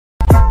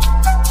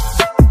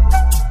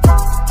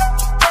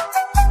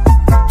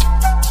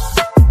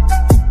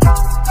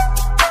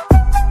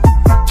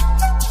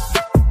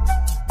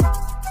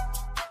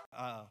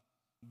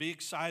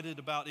excited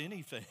about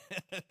anything,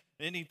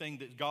 anything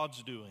that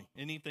God's doing,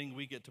 anything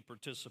we get to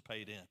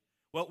participate in.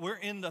 Well, we're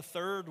in the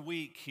third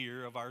week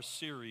here of our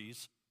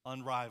series,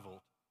 Unrivaled.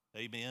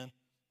 Amen.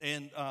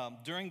 And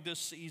during this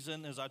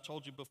season, as I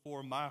told you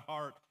before, my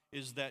heart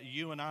is that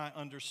you and I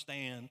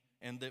understand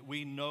and that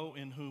we know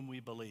in whom we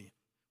believe.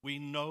 We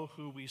know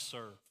who we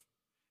serve.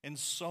 And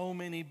so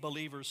many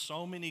believers,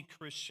 so many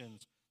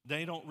Christians,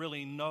 they don't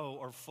really know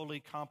or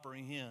fully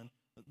comprehend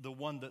the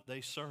one that they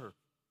serve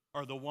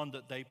or the one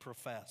that they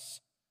profess.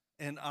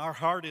 And our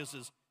heart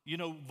is,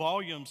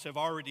 volumes have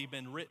already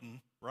been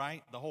written,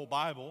 right? The whole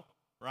Bible,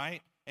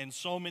 right? And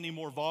so many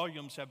more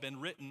volumes have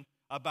been written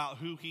about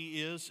who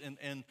he is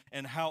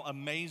and how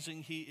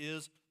amazing he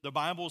is. The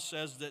Bible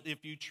says that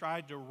if you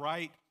tried to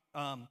write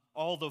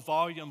all the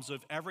volumes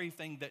of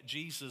everything that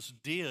Jesus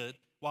did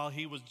while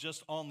he was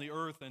just on the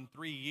earth in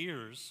 3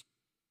 years,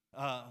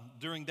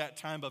 during that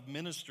time of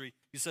ministry,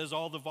 he says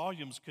all the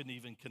volumes couldn't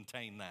even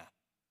contain that.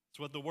 That's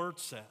what the word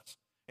says.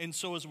 And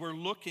so as we're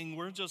looking,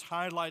 we're just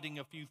highlighting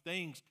a few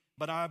things,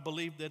 but I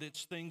believe that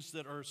it's things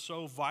that are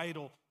so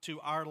vital to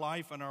our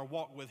life and our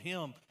walk with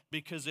him,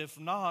 because if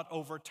not,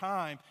 over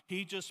time,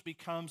 he just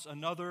becomes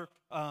another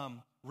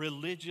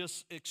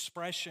religious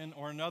expression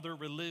or another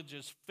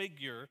religious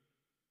figure,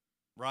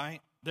 right,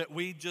 that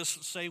we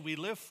just say we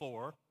live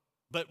for,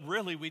 but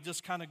really we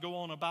just kind of go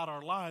on about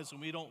our lives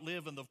and we don't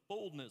live in the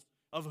fullness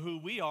of who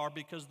we are,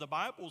 because the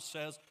Bible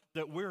says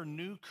that we're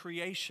new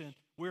creation,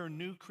 we're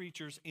new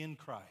creatures in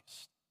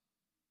Christ.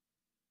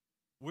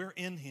 We're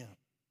in him.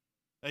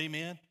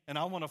 Amen? And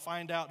I want to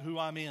find out who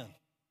I'm in.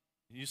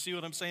 You see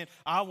what I'm saying?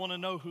 I want to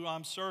know who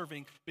I'm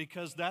serving,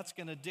 because that's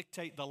going to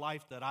dictate the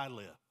life that I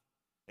live.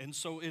 And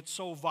so it's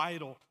so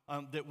vital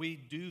that we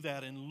do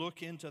that and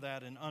look into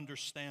that and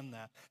understand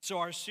that. So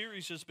our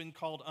series has been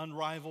called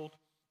Unrivaled,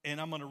 and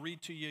I'm going to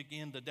read to you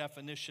again the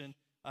definition.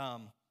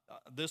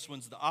 This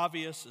one's the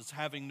obvious, is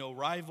having no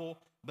rival,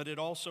 but it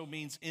also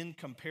means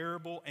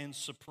incomparable and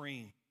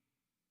supreme.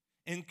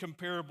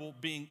 Incomparable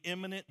being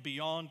eminent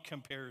beyond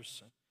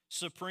comparison.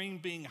 Supreme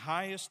being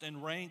highest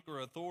in rank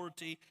or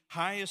authority,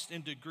 highest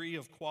in degree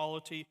of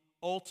quality,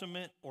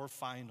 ultimate or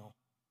final.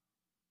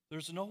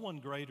 There's no one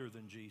greater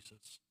than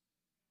Jesus.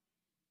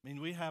 I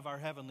mean, we have our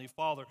Heavenly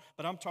Father,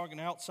 but I'm talking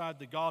outside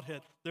the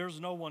Godhead.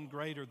 There's no one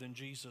greater than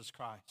Jesus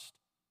Christ.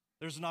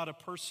 There's not a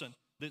person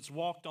that's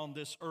walked on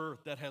this earth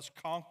that has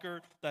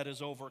conquered, that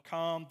has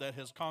overcome, that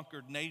has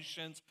conquered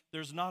nations.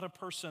 There's not a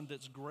person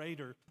that's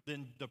greater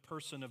than the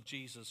person of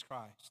Jesus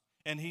Christ.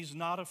 And he's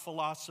not a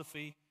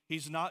philosophy.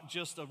 He's not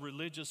just a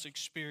religious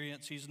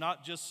experience. He's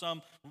not just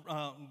some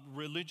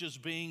religious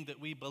being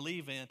that we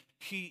believe in.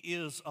 He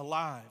is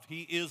alive.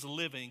 He is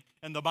living.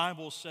 And the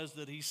Bible says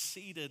that he's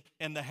seated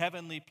in the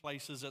heavenly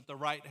places at the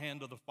right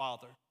hand of the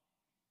Father.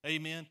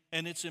 Amen.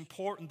 And it's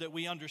important that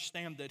we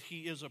understand that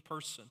he is a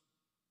person.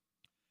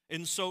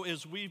 And so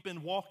as we've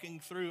been walking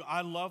through, I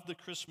love the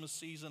Christmas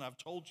season. I've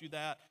told you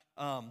that.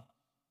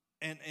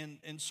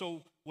 And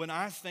so when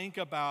I think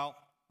about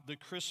the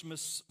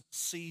Christmas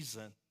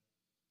season,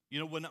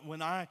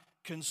 when I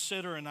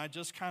consider and I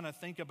just kind of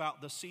think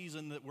about the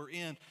season that we're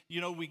in,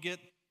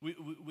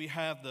 we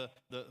have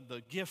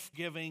the gift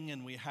giving,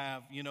 and we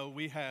have I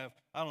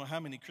don't know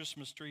how many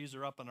Christmas trees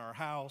are up in our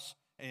house,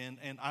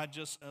 and I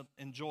just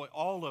enjoy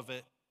all of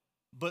it.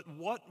 But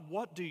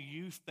what do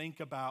you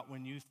think about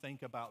when you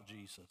think about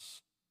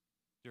Jesus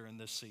during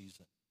this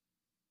season?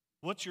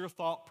 What's your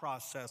thought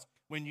process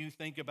when you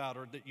think about,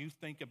 or that you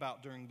think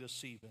about during this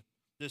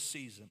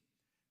season?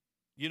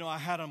 I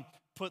had them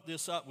put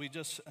this up. We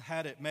just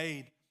had it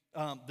made,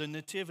 the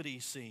nativity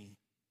scene,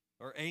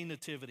 or a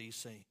nativity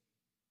scene.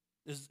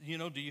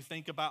 Do you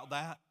think about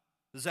that?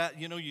 Is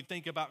that, you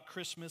think about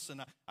Christmas,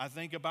 and I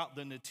think about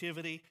the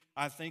nativity.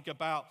 I think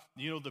about,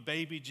 the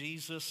baby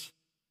Jesus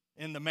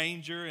in the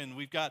manger, and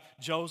we've got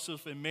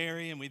Joseph and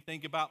Mary, and we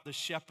think about the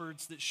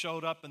shepherds that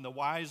showed up and the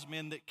wise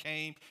men that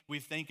came. We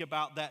think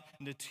about that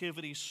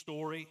nativity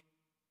story.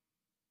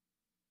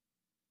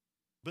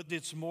 But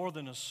it's more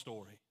than a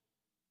story.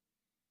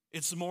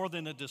 It's more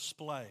than a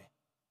display.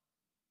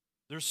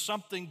 There's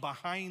something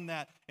behind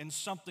that, and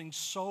something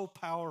so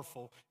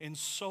powerful and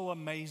so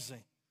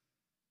amazing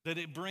that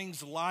it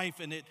brings life,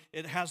 and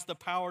it has the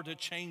power to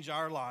change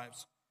our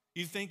lives.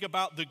 You think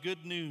about the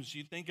good news.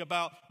 You think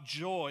about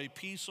joy,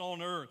 peace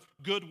on earth,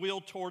 goodwill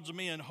towards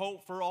men,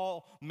 hope for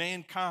all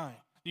mankind.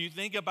 You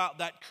think about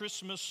that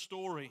Christmas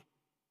story.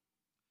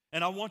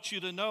 And I want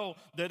you to know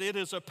that it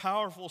is a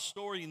powerful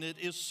story, and it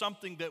is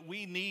something that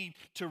we need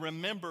to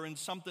remember, and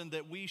something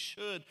that we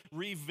should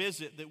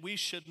revisit, that we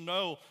should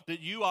know, that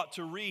you ought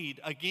to read.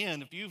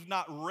 Again, if you've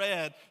not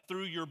read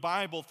through your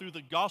Bible, through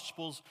the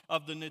Gospels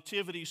of the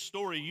Nativity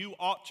story, you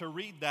ought to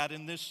read that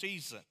in this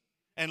season.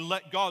 And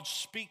let God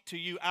speak to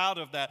you out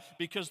of that,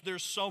 because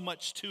there's so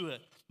much to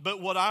it.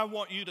 But what I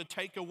want you to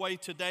take away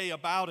today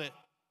about it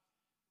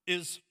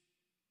is,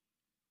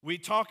 we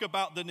talk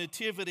about the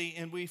nativity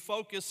and we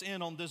focus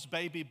in on this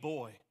baby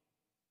boy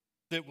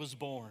that was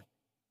born.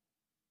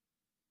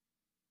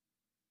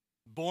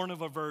 Born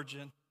of a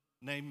virgin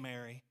named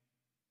Mary.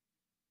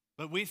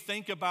 But we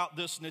think about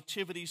this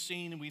nativity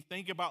scene and we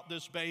think about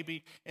this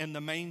baby in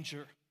the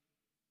manger.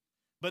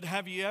 But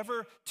have you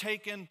ever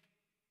taken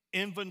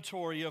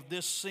inventory of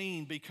this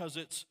scene because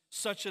it's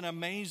such an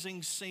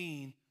amazing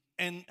scene?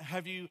 And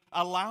have you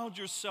allowed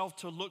yourself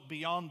to look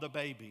beyond the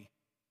baby?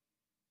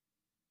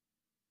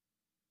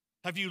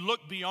 Have you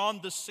looked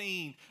beyond the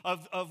scene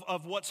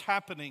of what's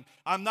happening?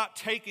 I'm not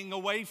taking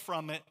away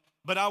from it,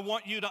 but I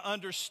want you to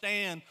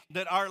understand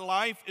that our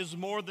life is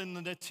more than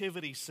the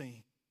nativity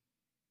scene.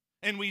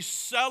 And we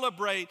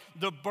celebrate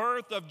the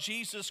birth of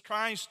Jesus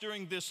Christ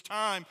during this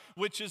time,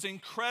 which is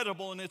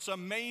incredible, and it's an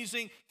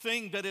amazing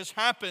thing that has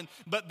happened,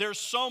 but there's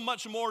so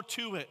much more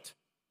to it.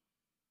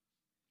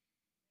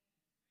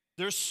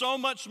 There's so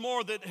much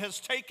more that has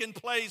taken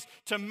place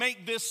to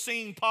make this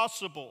scene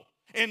possible.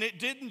 And it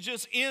didn't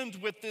just end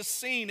with this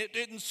scene. It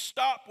didn't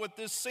stop with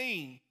this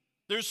scene.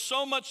 There's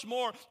so much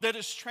more that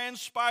has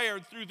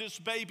transpired through this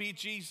baby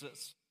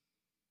Jesus.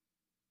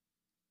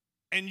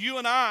 And you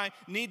and I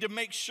need to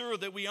make sure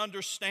that we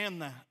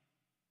understand that.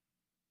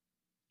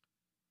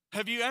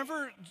 Have you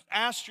ever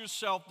asked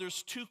yourself,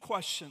 there's two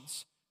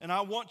questions, and I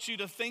want you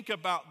to think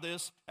about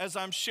this as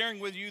I'm sharing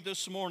with you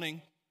this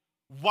morning.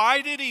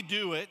 Why did he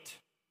do it?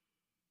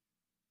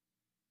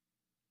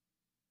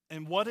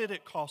 And what did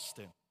it cost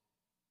him?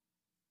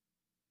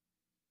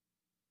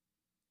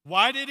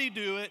 Why did he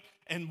do it,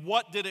 and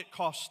what did it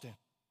cost him?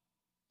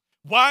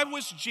 Why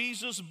was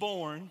Jesus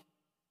born?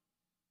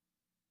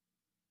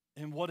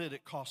 And what did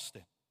it cost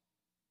him?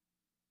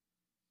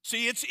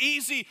 See, it's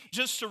easy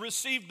just to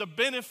receive the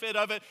benefit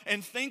of it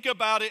and think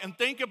about it and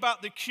think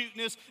about the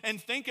cuteness and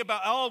think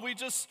about,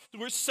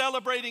 we're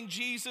celebrating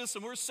Jesus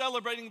and we're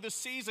celebrating the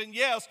season.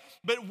 Yes,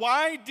 but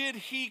why did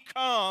he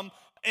come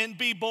and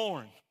be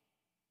born?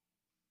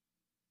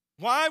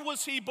 Why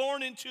was he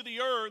born into the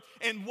earth,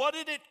 and what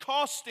did it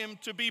cost him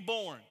to be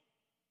born?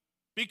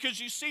 Because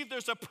you see,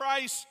 there's a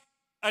price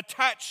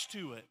attached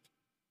to it.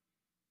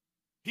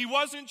 He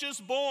wasn't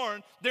just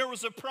born, there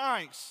was a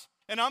price.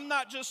 And I'm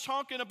not just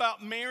talking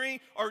about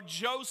Mary or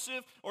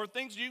Joseph or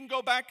things. You can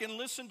go back and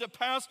listen to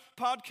past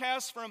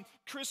podcasts from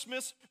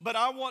Christmas, but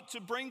I want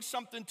to bring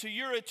something to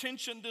your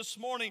attention this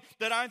morning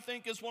that I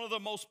think is one of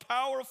the most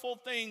powerful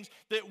things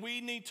that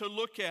we need to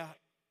look at.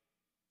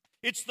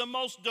 It's the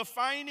most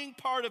defining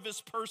part of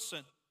his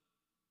person.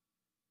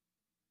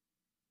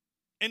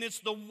 And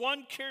it's the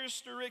one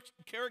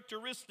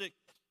characteristic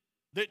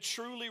that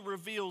truly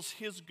reveals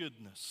his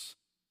goodness.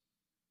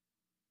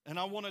 And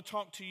I want to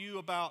talk to you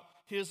about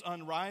his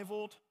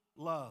unrivaled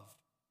love.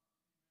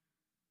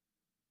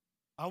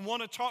 I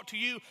want to talk to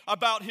you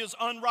about his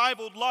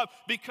unrivaled love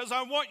because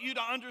I want you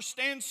to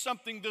understand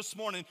something this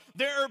morning.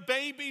 There are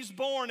babies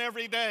born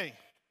every day,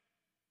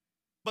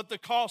 but the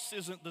cost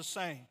isn't the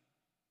same.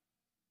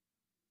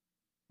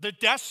 The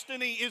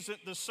destiny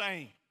isn't the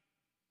same.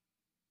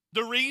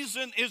 The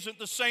reason isn't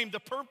the same. The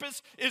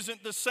purpose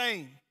isn't the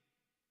same.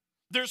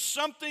 There's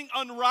something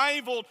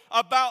unrivaled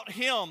about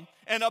him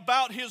and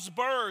about his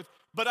birth,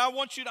 but I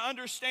want you to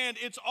understand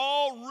it's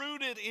all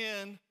rooted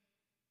in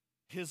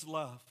his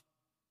love.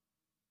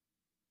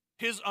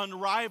 His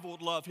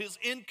unrivaled love, his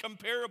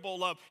incomparable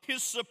love,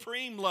 his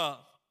supreme love.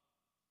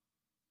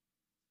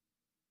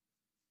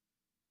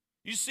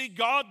 You see,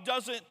 God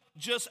doesn't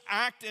just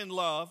act in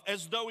love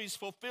as though he's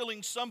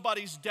fulfilling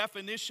somebody's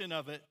definition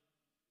of it,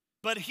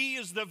 but he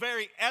is the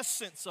very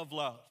essence of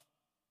love.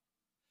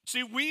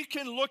 See, we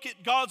can look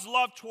at God's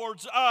love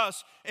towards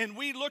us, and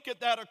we look at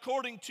that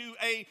according to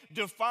a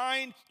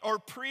defined or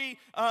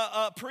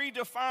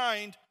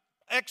predefined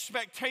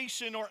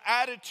expectation or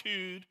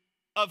attitude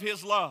of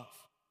his love,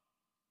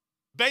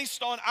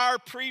 based on our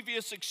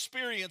previous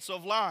experience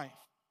of life.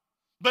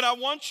 But I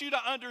want you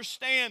to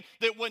understand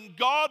that when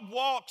God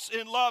walks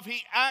in love,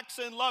 he acts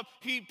in love,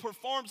 he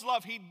performs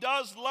love, he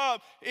does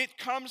love, it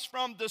comes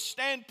from the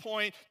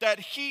standpoint that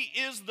he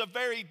is the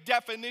very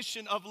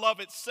definition of love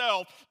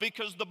itself,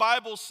 because the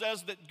Bible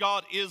says that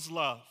God is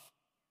love.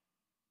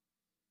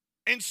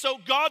 And so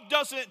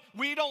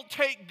we don't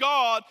take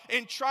God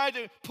and try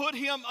to put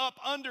him up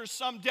under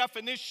some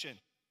definition.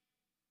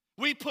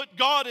 We put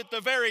God at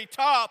the very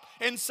top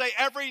and say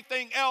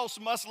everything else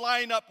must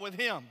line up with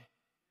him.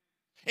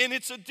 And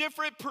it's a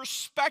different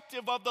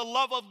perspective of the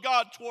love of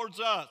God towards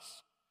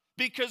us.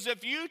 Because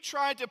if you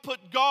try to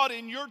put God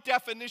in your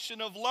definition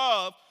of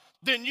love,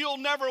 then you'll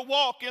never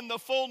walk in the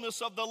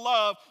fullness of the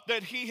love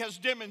that he has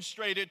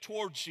demonstrated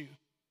towards you.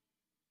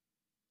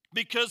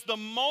 Because the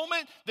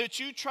moment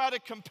that you try to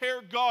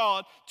compare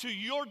God to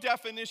your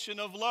definition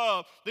of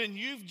love, then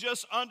you've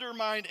just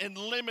undermined and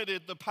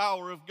limited the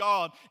power of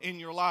God in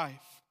your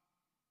life.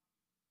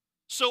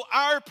 So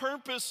our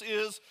purpose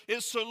is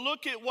to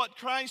look at what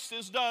Christ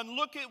has done,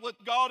 look at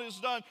what God has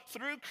done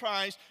through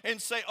Christ,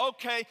 and say,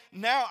 okay,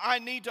 now I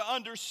need to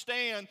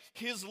understand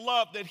his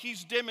love that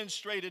he's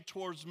demonstrated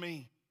towards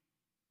me.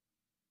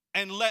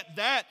 And let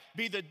that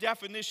be the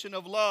definition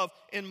of love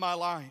in my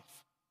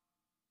life.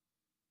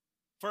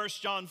 1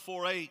 John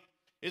 4:8,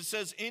 it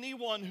says,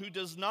 anyone who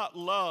does not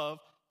love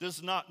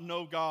does not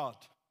know God.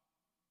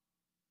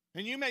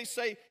 And you may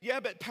say, yeah,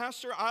 but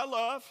Pastor, I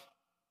love.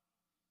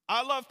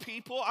 I love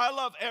people. I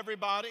love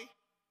everybody.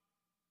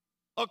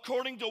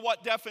 According to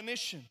what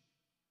definition?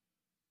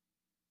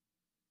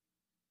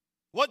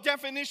 What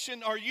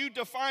definition are you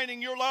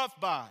defining your love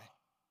by?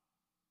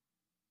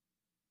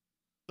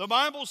 The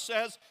Bible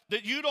says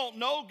that you don't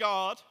know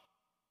God,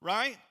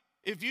 right?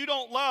 If you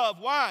don't love,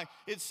 why?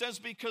 It says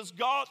because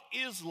God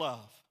is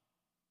love.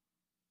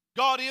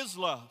 God is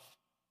love.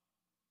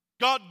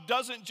 God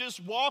doesn't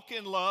just walk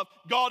in love,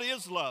 God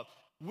is love.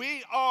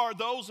 We are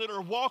those that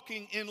are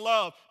walking in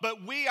love,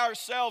 but we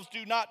ourselves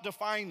do not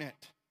define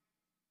it.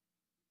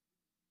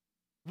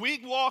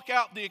 We walk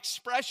out the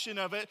expression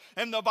of it,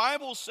 and the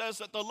Bible says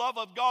that the love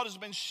of God has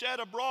been shed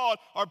abroad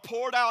or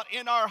poured out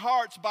in our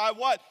hearts by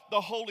what?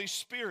 The Holy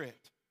Spirit.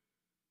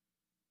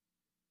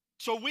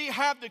 So we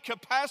have the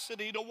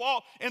capacity to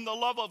walk in the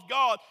love of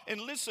God.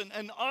 And listen,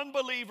 an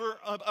unbeliever,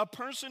 a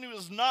person who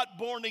is not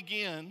born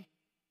again,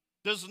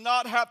 does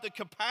not have the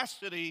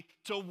capacity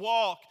to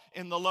walk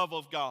in the love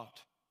of God.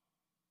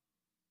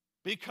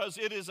 Because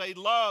it is a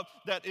love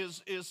that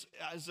is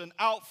an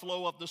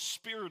outflow of the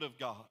Spirit of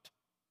God.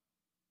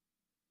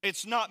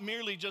 It's not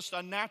merely just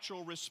a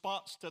natural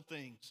response to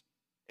things.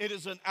 It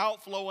is an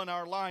outflow in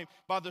our life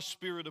by the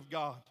Spirit of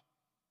God.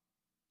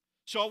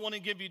 So I want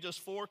to give you just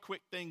 4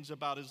 quick things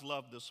about His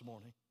love this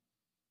morning.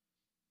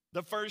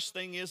 The first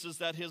thing is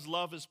that His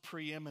love is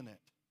preeminent.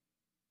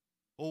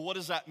 Well, what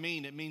does that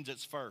mean? It means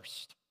it's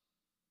first.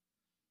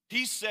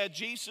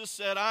 Jesus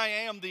said, I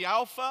am the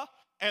Alpha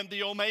and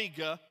the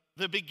Omega,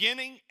 the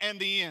beginning and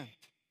the end.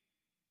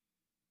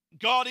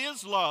 God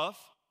is love,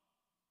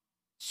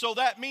 so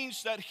that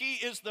means that He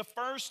is the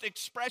first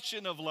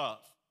expression of love.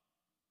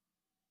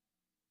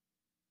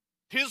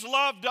 His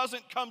love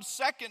doesn't come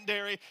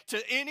secondary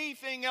to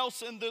anything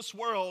else in this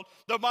world.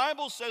 The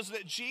Bible says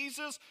that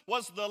Jesus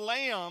was the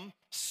Lamb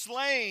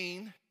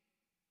slain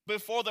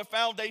before the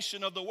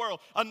foundation of the world.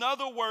 In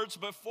other words,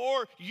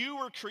 before you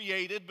were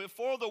created,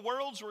 before the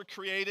worlds were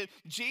created,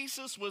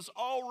 Jesus was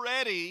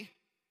already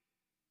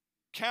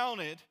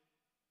counted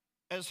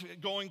as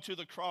going to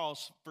the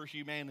cross for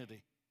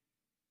humanity.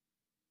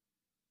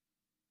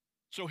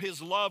 So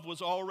His love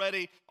was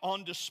already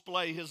on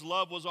display. His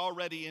love was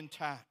already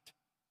intact.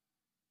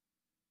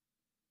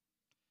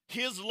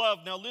 His love,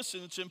 now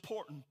listen, it's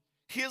important.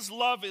 His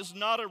love is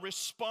not a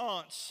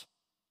response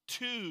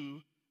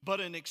to, but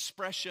an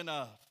expression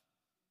of.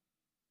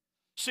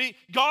 See,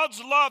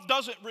 God's love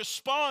doesn't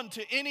respond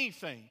to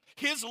anything.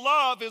 His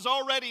love is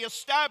already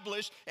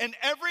established, and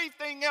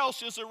everything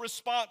else is a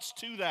response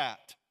to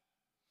that.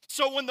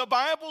 So when the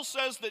Bible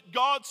says that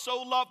God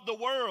so loved the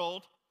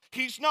world,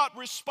 He's not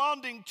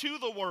responding to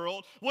the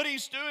world. What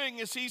He's doing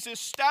is He's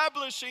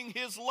establishing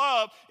His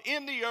love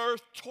in the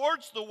earth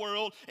towards the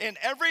world, and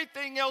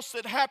everything else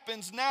that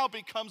happens now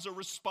becomes a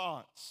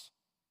response.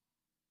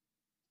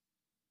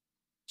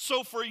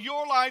 So for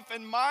your life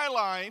and my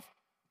life,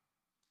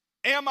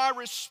 am I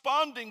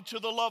responding to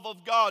the love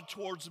of God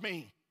towards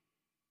me?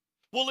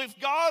 Well, if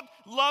God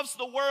loves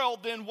the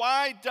world, then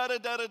why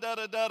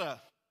da-da-da-da-da-da-da?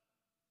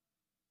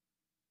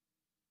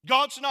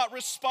 God's not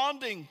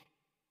responding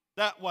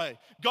that way.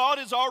 God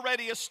has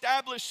already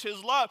established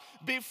His love.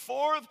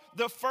 Before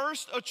the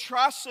first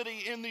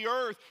atrocity in the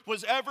earth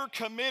was ever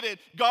committed,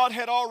 God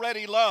had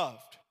already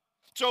loved.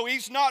 So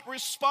He's not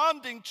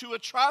responding to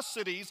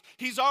atrocities.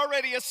 He's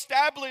already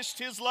established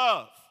His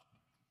love.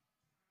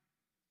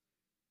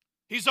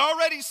 He's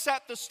already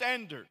set the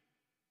standard.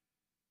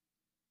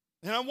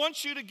 And I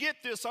want you to get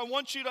this. I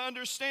want you to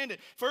understand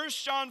it. 1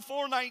 John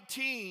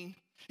 4:19,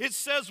 it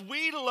says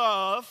we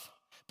love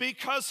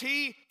because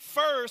He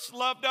first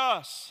loved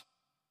us.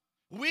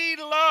 We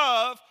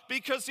love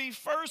because He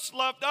first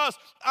loved us.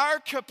 Our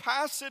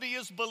capacity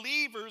as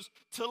believers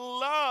to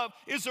love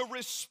is a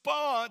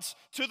response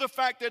to the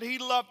fact that He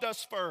loved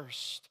us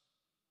first.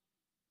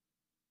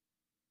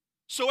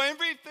 So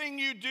everything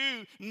you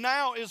do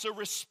now is a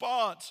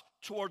response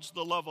towards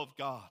the love of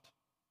God.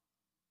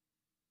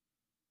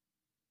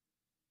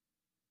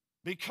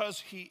 Because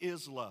He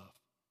is love.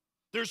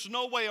 There's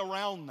no way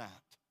around that.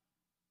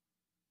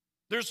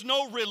 There's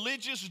no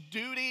religious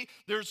duty.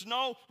 There's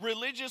no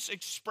religious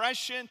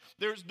expression.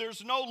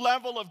 There's no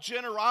level of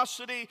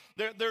generosity.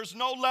 There's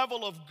no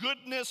level of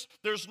goodness.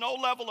 There's no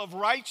level of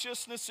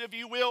righteousness, if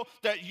you will,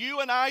 that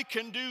you and I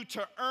can do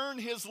to earn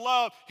His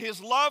love.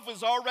 His love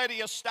is already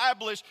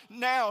established.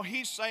 Now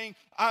He's saying,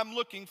 I'm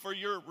looking for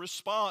your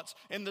response,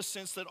 in the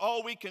sense that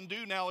all we can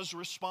do now is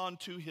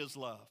respond to His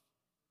love.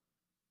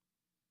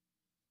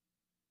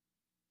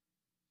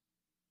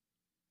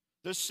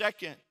 The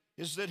second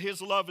is that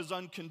His love is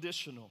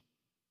unconditional.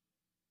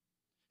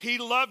 He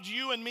loved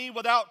you and me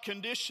without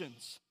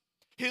conditions.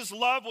 His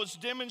love was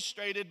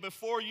demonstrated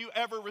before you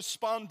ever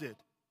responded.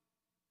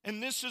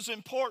 And this is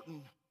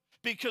important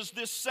because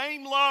this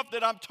same love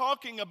that I'm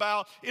talking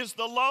about is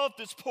the love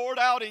that's poured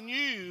out in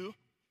you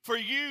for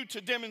you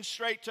to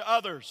demonstrate to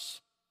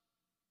others.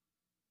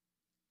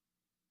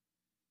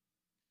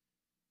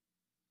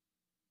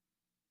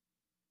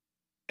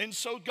 And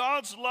so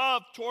God's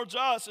love towards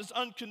us is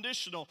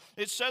unconditional.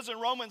 It says in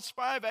Romans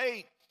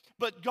 5:8,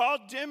 but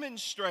God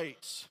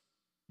demonstrates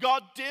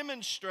God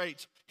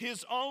demonstrates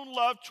his own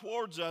love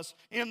towards us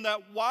in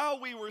that while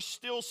we were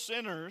still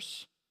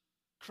sinners,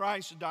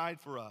 Christ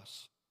died for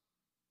us.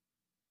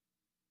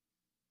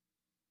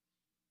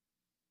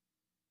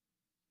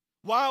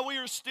 While we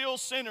are still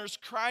sinners,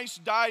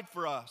 Christ died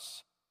for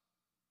us.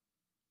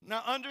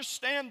 Now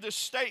understand this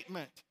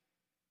statement.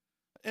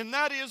 And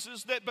that is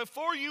that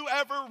before you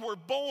ever were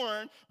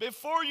born,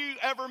 before you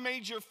ever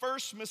made your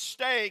first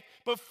mistake,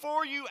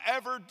 before you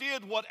ever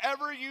did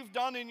whatever you've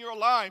done in your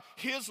life,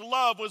 his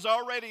love was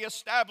already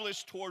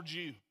established towards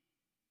you.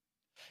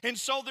 And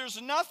so there's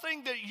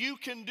nothing that you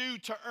can do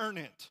to earn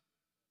it.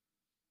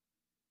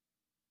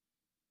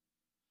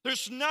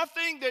 There's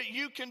nothing that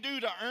you can do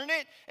to earn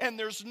it, and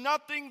there's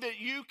nothing that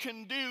you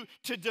can do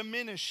to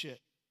diminish it.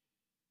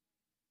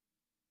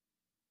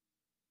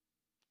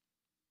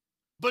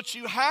 But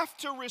you have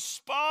to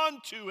respond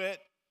to it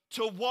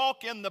to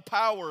walk in the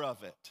power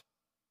of it.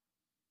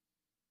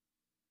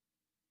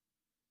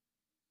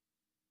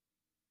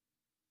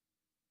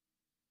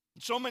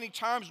 So many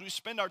times we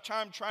spend our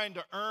time trying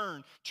to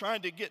earn,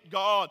 trying to get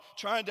God,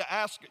 trying to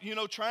ask,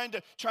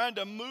 trying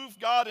to move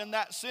God in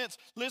that sense.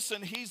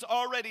 Listen, he's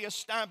already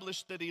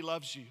established that he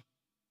loves you.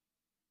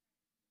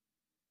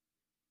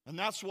 And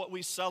that's what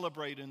we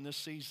celebrate in this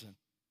season.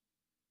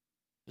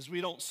 Is we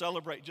don't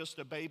celebrate just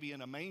a baby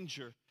in a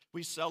manger.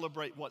 We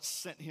celebrate what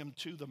sent him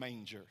to the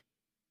manger.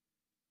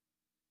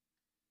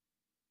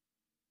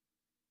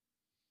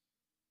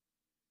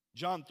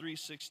 John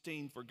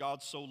 3:16, for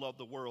God so loved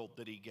the world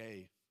that he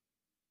gave.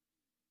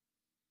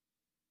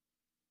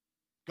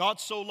 God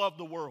so loved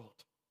the world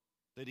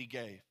that he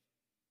gave.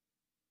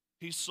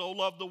 He so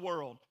loved the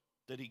world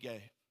that he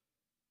gave.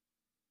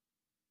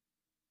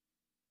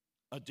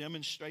 A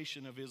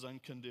demonstration of his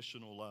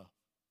unconditional love.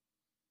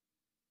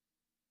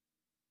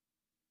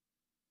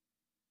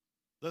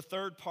 The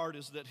third part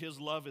is that his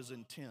love is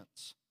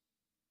intense.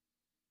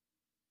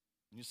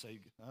 And you say,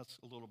 that's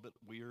a little bit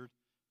weird.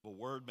 The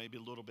word may be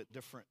a little bit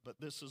different, but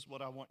this is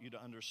what I want you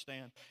to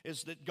understand,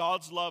 is that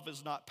God's love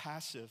is not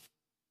passive.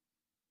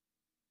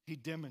 He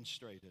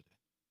demonstrated it.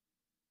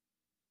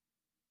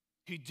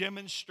 He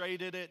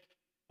demonstrated it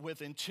with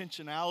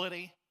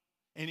intentionality,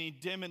 and he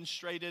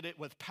demonstrated it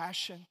with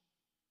passion.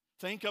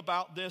 Think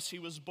about this. He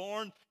was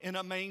born in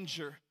a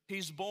manger.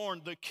 He's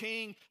born. The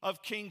King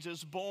of Kings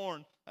is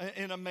born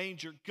in a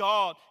manger.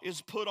 God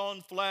is put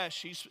on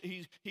flesh.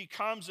 He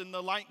comes in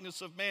the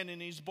likeness of man,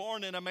 and he's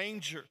born in a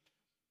manger.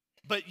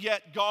 But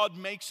yet God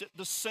makes it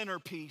the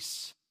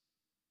centerpiece.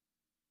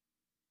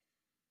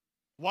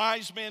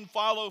 Wise men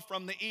follow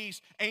from the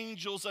east.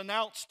 Angels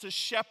announce to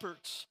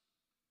shepherds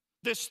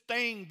this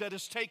thing that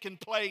has taken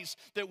place,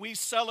 that we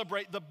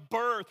celebrate the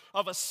birth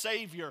of a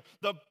Savior,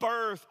 the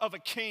birth of a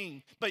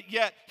King. But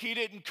yet he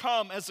didn't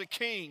come as a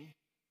king.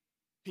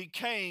 He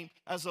came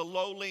as a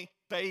lowly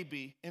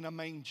baby in a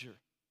manger.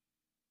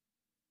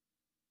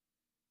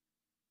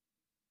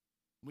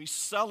 We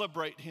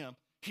celebrate him.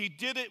 He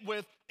did it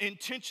with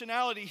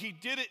intentionality. He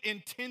did it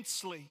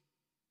intensely.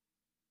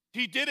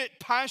 He did it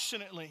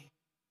passionately.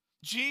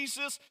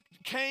 Jesus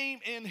came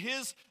in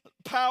his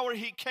power.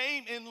 He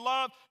came in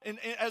love and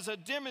as a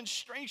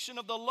demonstration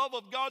of the love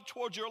of God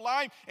towards your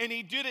life, and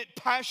he did it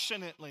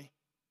passionately.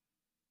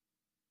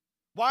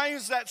 Why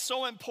is that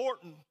so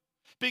important?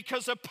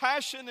 Because a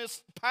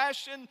passionless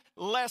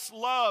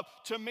love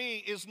to me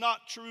is not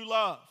true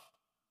love.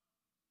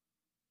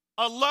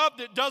 A love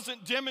that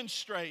doesn't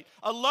demonstrate,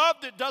 a love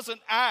that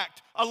doesn't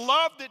act, a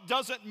love that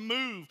doesn't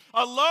move,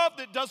 a love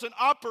that doesn't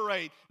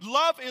operate.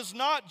 Love is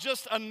not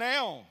just a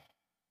noun.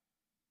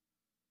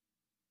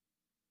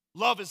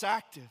 Love is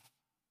active.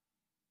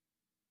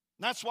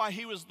 That's why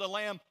he was the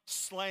lamb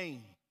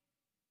slain.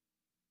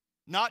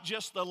 Not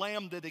just the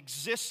lamb that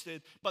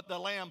existed, but the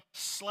lamb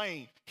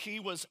slain. He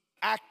was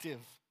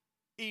active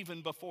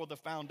even before the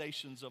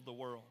foundations of the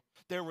world.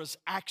 There was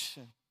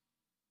action.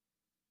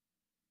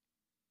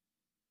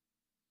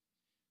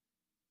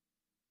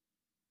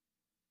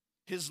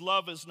 His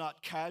love is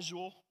not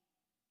casual,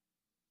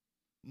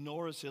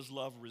 nor is his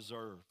love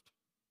reserved.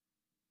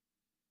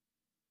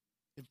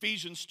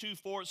 Ephesians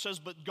 2:4, it says,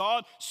 but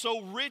God,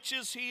 so rich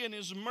is he in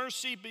his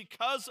mercy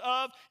because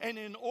of and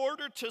in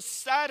order to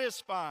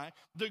satisfy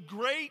the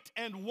great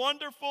and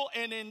wonderful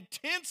and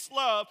intense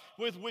love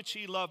with which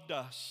he loved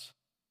us.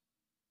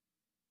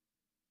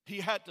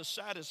 He had to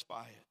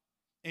satisfy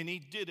it, and he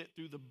did it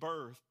through the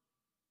birth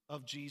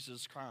of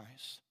Jesus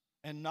Christ.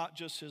 And not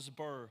just his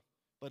birth,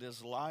 but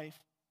his life,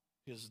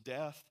 his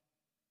death,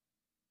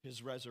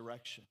 his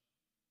resurrection.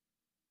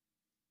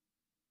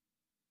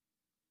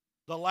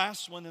 The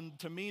last one, and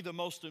to me the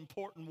most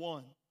important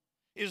one,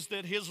 is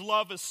that his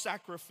love is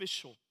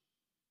sacrificial.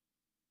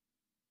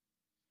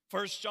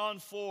 1 John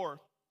 4:8,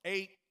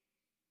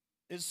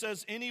 it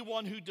says,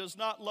 anyone who does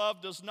not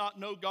love does not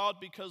know God,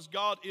 because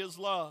God is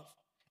love.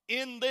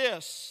 In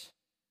this,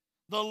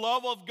 the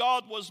love of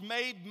God was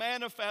made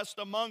manifest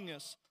among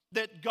us,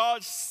 that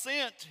God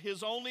sent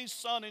his only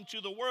Son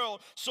into the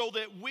world so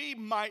that we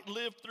might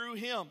live through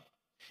him.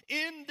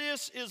 In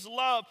this is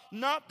love,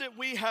 not that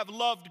we have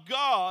loved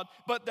God,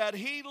 but that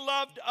he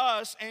loved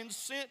us and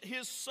sent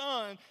his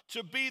Son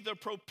to be the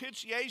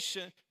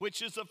propitiation,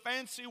 which is a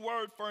fancy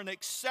word for an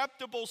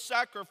acceptable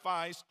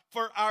sacrifice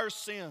for our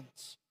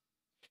sins.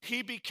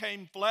 He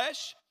became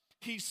flesh,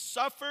 he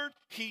suffered,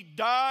 he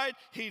died,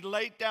 he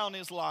laid down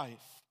his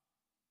life.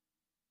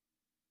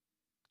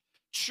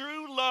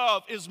 True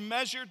love is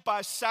measured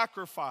by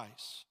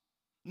sacrifice,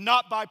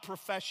 not by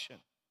profession.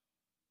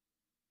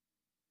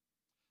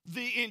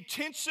 The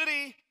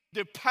intensity,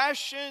 the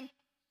passion,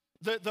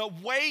 the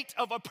weight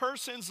of a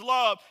person's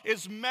love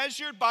is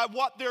measured by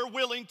what they're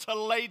willing to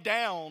lay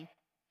down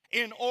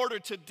in order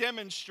to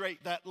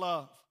demonstrate that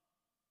love.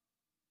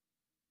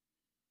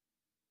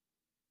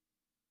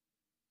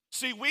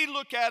 See, we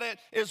look at it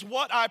as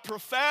what I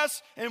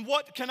profess and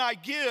what can I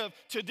give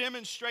to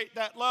demonstrate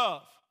that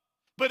love.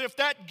 But if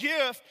that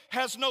gift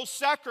has no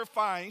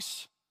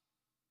sacrifice,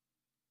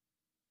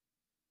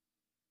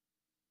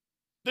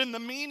 then the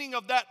meaning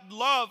of that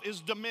love is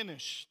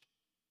diminished.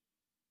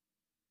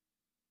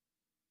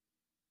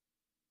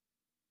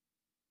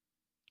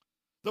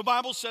 The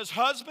Bible says,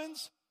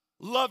 husbands,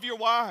 love your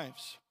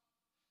wives.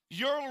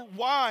 Your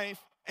wife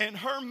and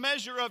her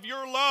measure of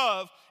your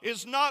love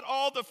is not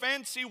all the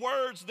fancy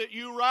words that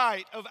you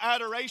write of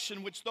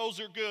adoration, which those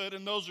are good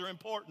and those are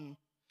important.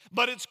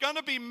 But it's going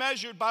to be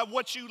measured by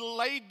what you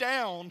lay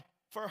down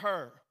for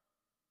her.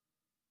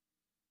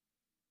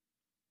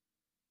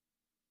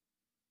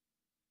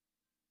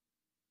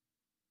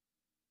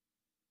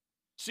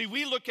 See,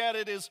 we look at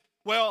it as,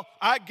 well,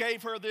 I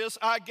gave her this,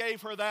 I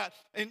gave her that,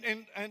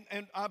 and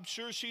I'm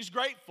sure she's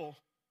grateful.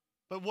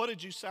 But what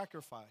did you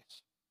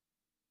sacrifice?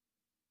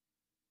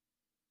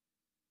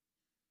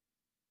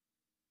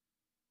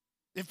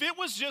 If it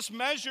was just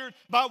measured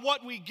by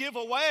what we give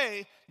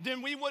away,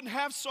 then we wouldn't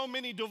have so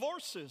many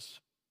divorces.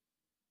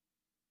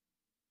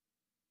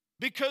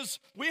 Because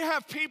we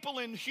have people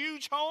in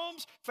huge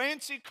homes,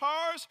 fancy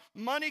cars,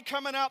 money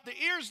coming out the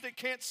ears that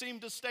can't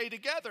seem to stay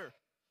together.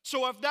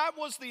 So if that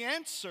was the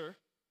answer,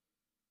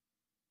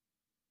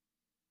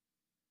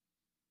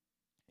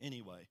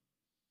 anyway.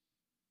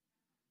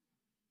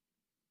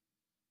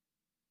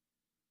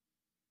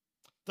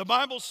 The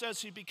Bible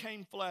says he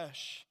became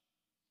flesh.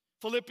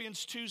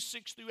 Philippians 2,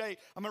 6 through 8.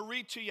 I'm going to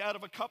read to you out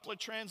of a couple of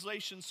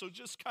translations, so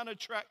just kind of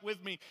track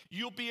with me.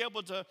 You'll be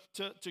able to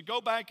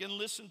go back and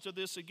listen to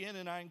this again,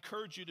 and I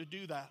encourage you to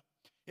do that.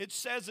 It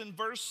says in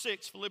verse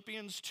 6,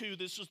 Philippians 2,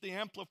 this is the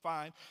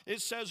Amplified.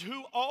 It says,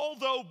 who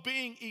although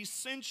being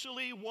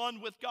essentially one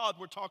with God,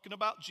 we're talking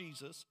about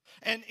Jesus,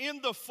 and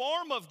in the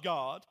form of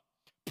God,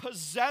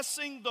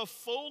 possessing the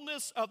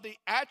fullness of the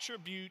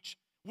attributes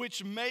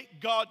which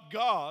make God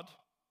God,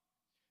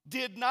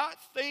 did not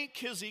think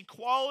his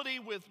equality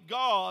with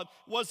God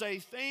was a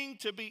thing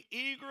to be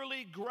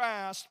eagerly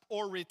grasped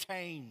or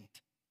retained.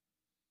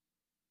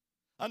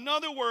 In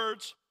other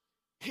words,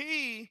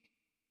 he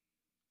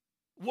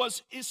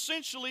was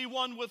essentially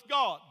one with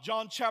God.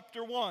 John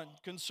chapter 1,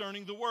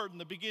 concerning the Word. In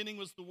the beginning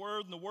was the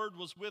Word, and the Word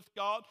was with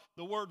God.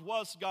 The Word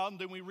was God, and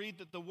then we read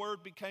that the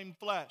Word became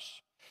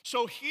flesh.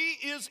 So he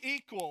is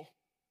equal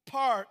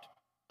part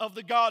of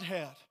the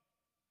Godhead.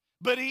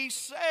 But he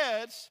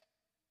says,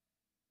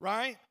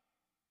 right?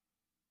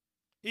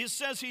 He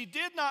says he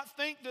did not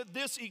think that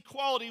this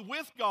equality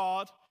with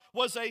God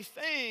was a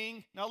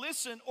thing, now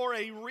listen, or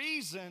a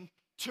reason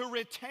to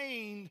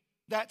retain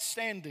that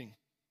standing.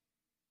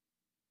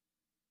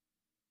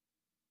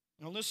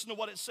 Now listen to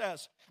what it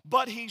says.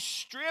 But he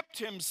stripped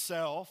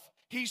himself.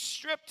 He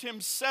stripped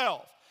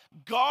himself.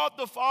 God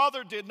the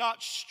Father did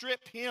not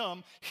strip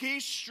him. He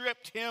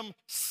stripped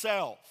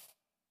himself.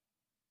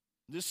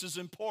 This is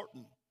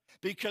important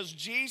because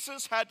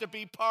Jesus had to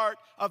be part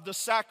of the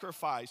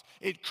sacrifice.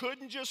 It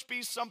couldn't just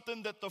be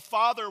something that the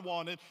Father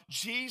wanted.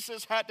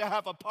 Jesus had to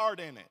have a part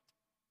in it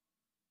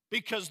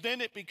because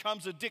then it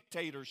becomes a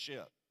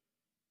dictatorship.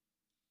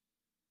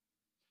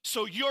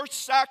 So your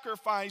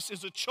sacrifice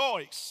is a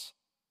choice,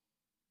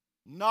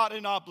 not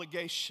an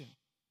obligation.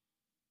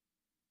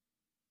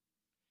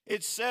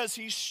 It says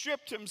he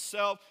stripped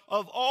himself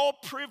of all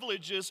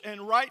privileges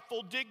and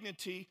rightful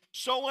dignity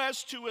so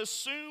as to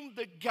assume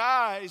the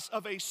guise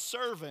of a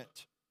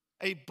servant,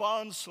 a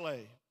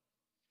bondslave,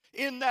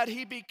 in that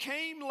he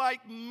became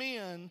like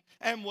men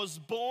and was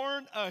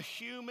born a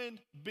human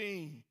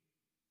being.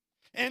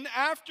 And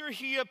after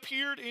he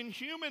appeared in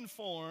human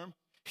form,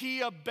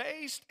 he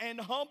abased and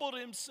humbled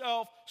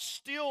himself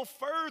still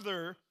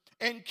further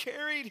and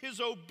carried his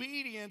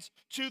obedience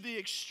to the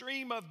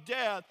extreme of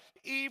death,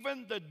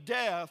 even the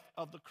death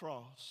of the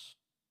cross.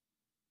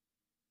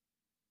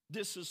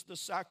 This is the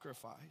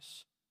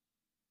sacrifice.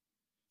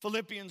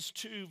 Philippians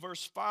 2,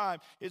 verse 5,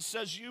 it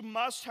says, you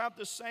must have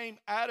the same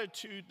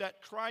attitude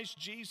that Christ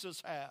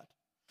Jesus had.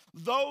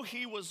 Though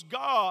he was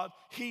God,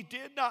 he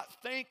did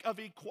not think of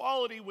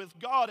equality with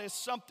God as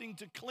something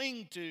to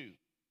cling to.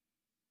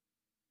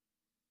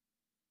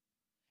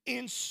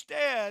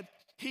 Instead,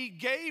 he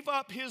gave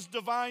up his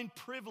divine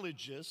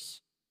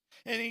privileges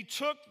and he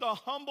took the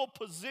humble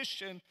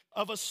position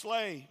of a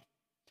slave.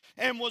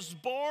 and was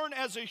born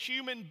as a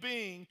human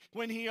being.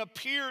 When he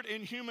appeared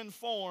in human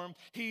form,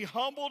 he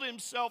humbled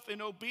himself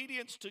in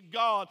obedience to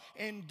God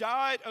and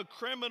died a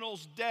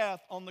criminal's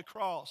death on the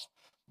cross.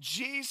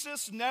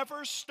 Jesus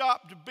never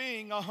stopped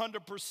being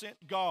 100%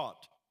 God.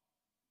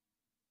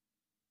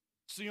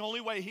 It's the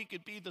only way he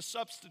could be the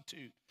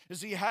substitute,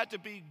 is he had to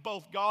be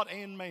both God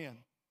and man.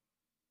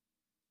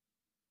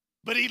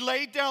 But he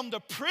laid down the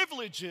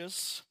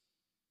privileges.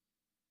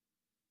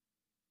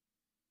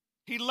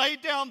 He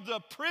laid down the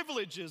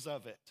privileges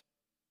of it.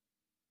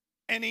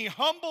 And he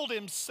humbled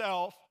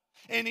himself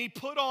and he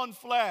put on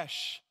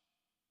flesh.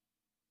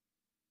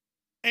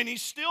 And he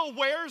still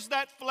wears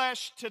that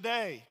flesh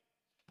today.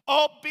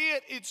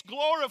 Albeit it's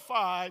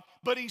glorified,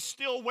 but he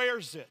still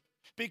wears it.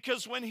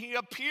 Because when he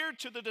appeared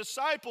to the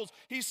disciples,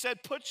 he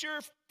said, put your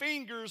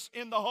fingers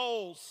in the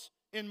holes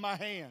in my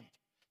hand.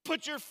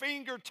 Put your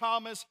finger,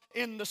 Thomas,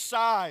 in the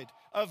side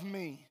of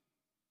me.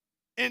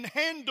 And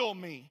handle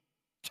me.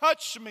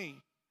 Touch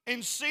me.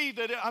 And see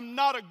that I'm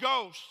not a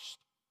ghost,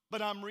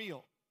 but I'm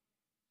real.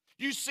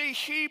 You see,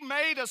 he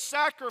made a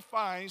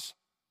sacrifice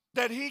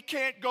that he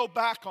can't go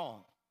back on.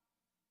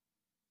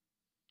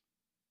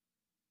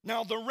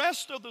 Now, the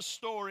rest of the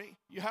story,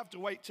 you have to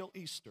wait till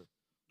Easter.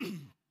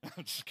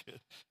 I'm just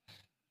kidding.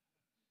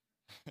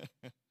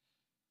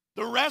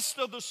 The rest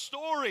of the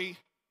story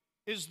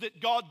is that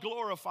God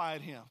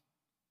glorified him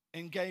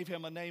and gave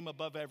him a name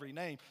above every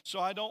name. So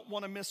I don't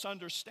want to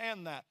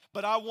misunderstand that.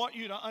 But I want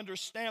you to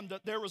understand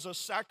that there was a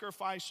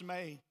sacrifice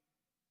made.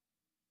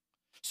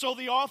 So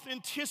the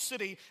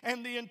authenticity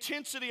and the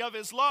intensity of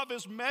his love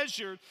is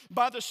measured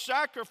by the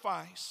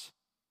sacrifice.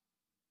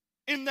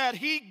 In that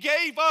he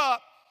gave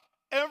up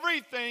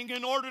everything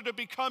in order to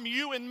become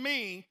you and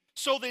me,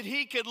 so that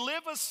he could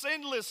live a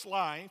sinless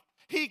life,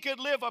 he could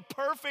live a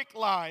perfect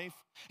life,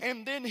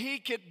 and then he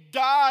could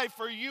die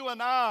for you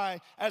and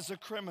I as a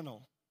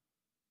criminal.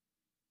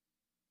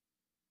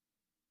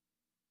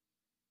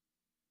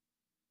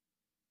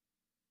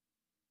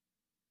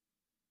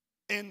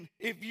 And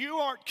if you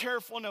aren't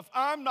careful, and if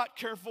I'm not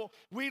careful,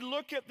 we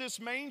look at this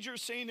manger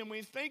scene and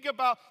we think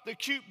about the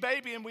cute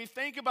baby and we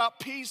think about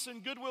peace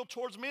and goodwill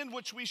towards men,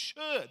 which we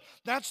should.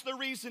 That's the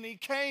reason he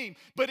came.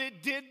 But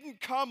it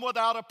didn't come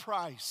without a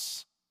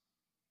price.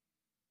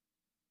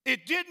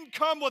 It didn't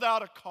come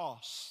without a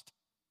cost.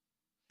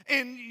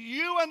 And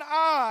you and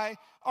I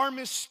are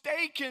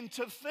mistaken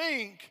to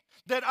think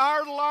that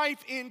our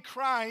life in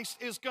Christ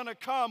is going to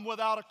come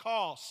without a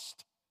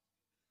cost.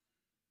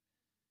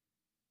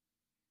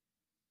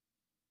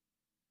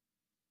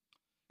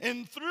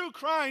 And through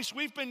Christ,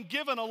 we've been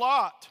given a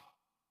lot.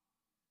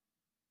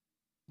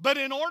 But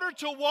in order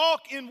to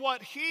walk in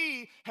what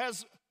he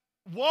has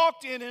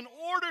walked in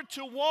order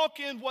to walk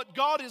in what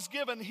God has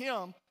given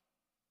him,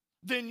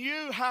 then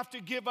you have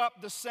to give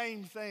up the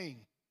same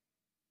thing.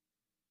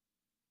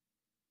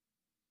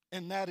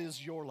 And that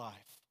is your life.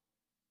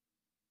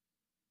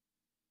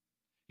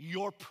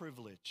 Your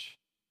privilege.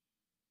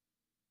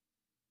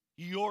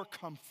 Your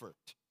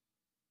comfort.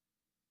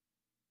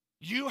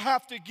 You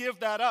have to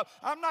give that up.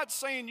 I'm not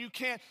saying you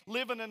can't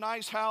live in a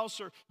nice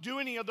house or do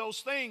any of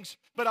those things,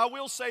 but I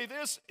will say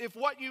this: if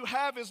what you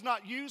have is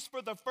not used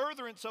for the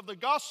furtherance of the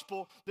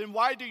gospel, then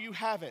why do you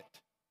have it?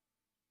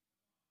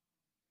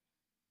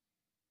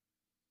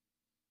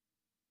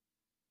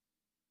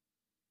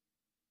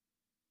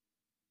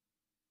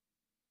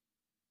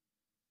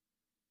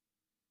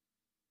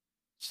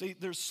 See,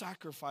 there's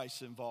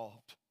sacrifice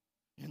involved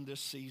in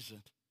this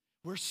season.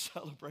 We're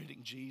celebrating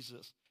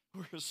Jesus.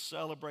 We're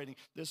celebrating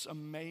this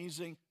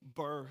amazing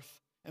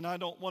birth. And I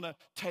don't want to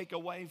take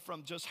away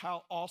from just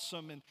how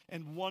awesome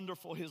and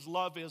wonderful his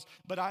love is,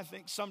 but I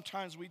think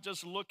sometimes we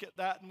just look at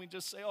that and we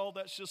just say, oh,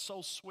 that's just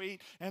so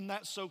sweet and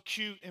that's so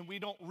cute, and we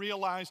don't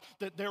realize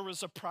that there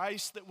was a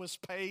price that was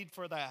paid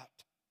for that.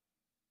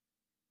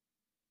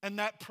 And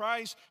that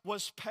price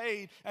was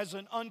paid as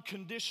an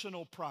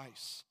unconditional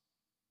price.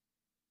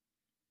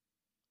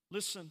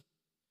 Listen,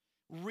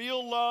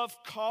 real love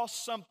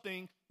costs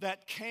something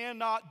that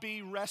cannot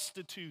be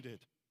restituted.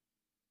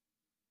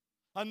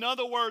 In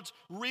other words,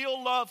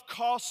 real love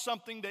costs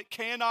something that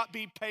cannot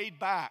be paid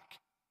back.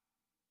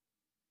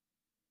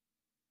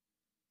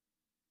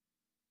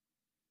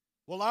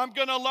 Well, I'm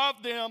going to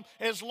love them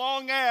as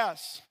long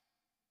as.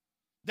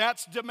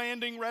 That's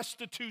demanding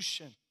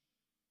restitution.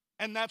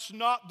 And that's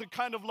not the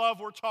kind of love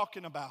we're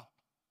talking about.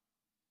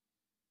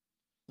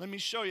 Let me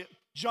show you.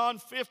 John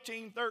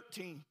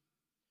 15:13.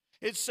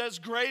 It says,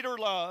 greater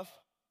love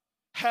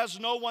has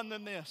no one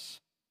than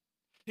this.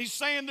 He's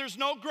saying there's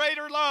no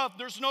greater love,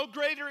 there's no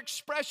greater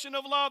expression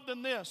of love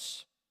than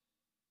this.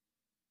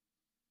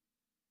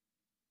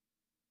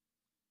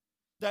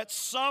 That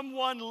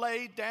someone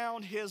laid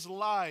down his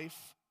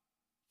life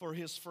for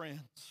his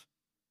friends.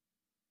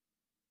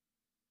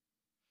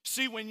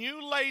 See, when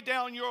you lay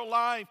down your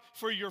life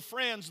for your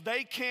friends,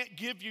 they can't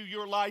give you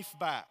your life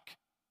back.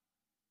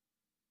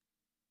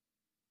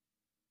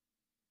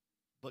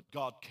 But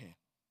God can.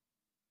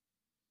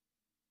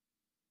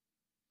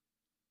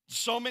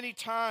 So many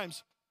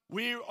times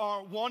We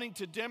are wanting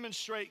to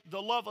demonstrate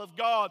the love of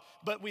God,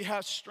 but we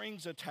have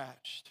strings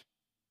attached.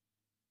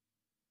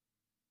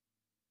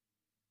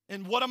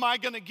 And what am I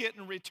going to get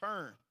in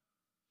return?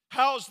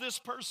 How is this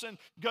person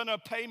going to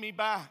pay me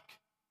back?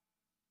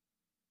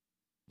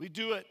 We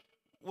do it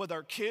with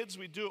our kids.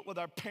 We do it with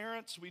our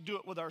parents. We do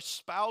it with our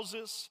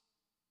spouses.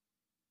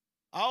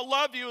 I'll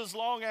love you as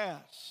long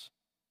as.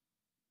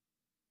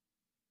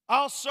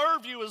 I'll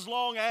serve you as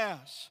long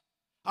as.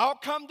 I'll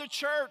come to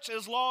church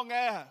as long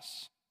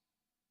as.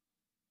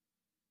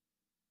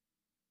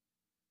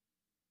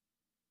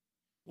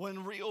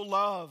 When real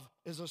love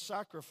is a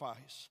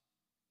sacrifice.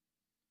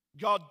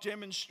 God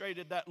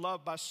demonstrated that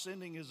love by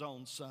sending His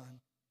own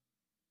Son.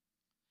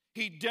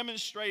 He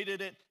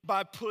demonstrated it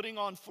by putting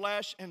on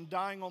flesh and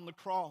dying on the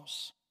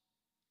cross.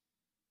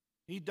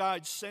 He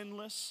died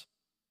sinless,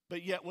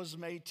 but yet was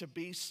made to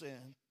be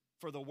sin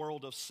for the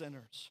world of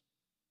sinners.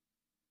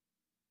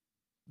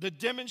 The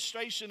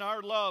demonstration of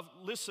our love,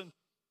 listen,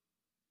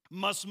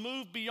 must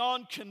move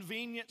beyond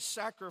convenient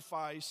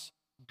sacrifice,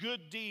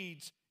 good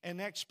deeds, and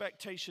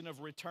expectation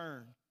of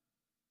return.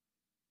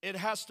 It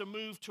has to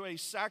move to a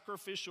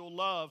sacrificial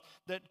love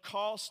that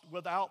costs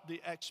without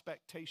the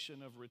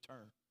expectation of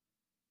return.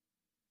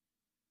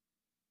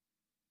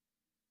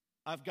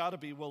 I've got to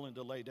be willing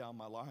to lay down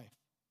my life.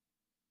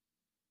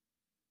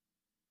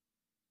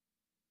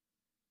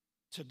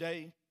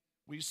 Today,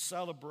 we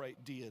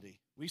celebrate deity.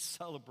 We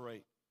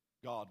celebrate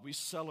God. We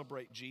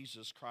celebrate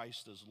Jesus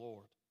Christ as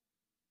Lord.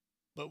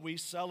 But we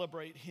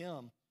celebrate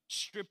Him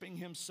stripping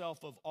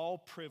Himself of all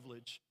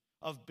privilege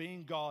of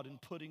being God and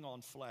putting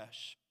on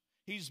flesh.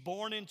 He's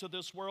born into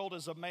this world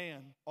as a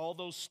man,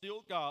 although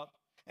still God,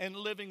 and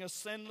living a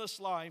sinless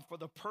life for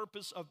the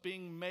purpose of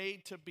being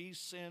made to be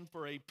sin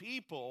for a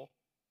people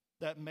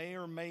that may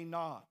or may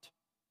not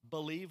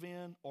believe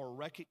in or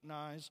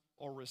recognize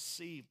or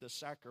receive the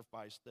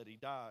sacrifice that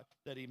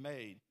He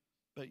made,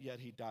 but yet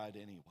He died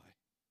anyway.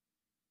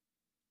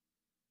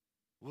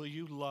 Will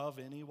you love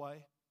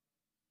anyway?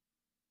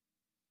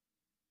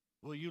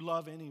 Will you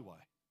love anyway?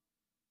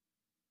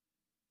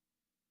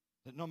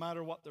 That no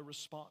matter what the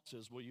response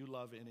is, will you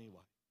love anyway?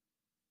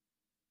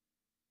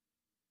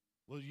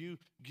 Will you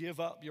give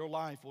up your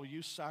life? Will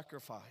you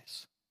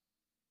sacrifice?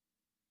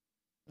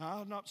 Now,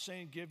 I'm not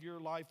saying give your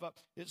life up.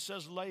 It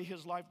says lay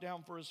his life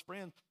down for his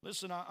friend.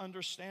 Listen, I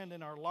understand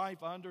in our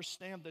life, I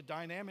understand the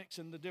dynamics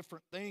and the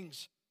different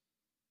things.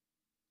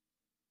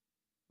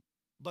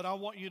 But I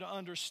want you to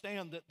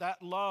understand that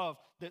that love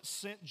that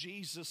sent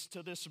Jesus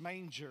to this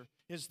manger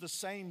is the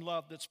same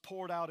love that's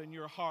poured out in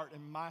your heart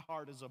and my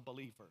heart as a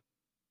believer.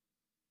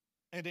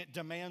 And it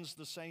demands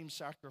the same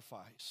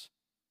sacrifice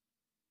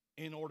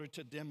in order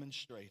to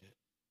demonstrate it.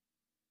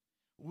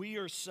 We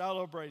are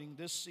celebrating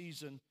this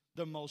season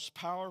the most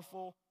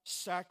powerful,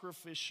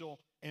 sacrificial,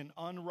 and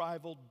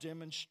unrivaled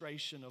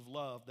demonstration of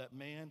love that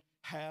man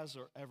has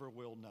or ever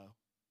will know.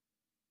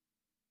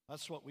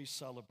 That's what we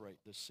celebrate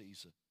this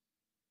season.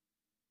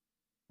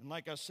 And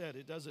like I said,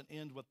 it doesn't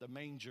end with the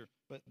manger,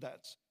 but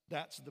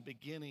that's the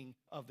beginning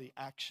of the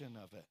action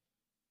of it.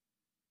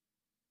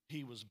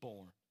 He was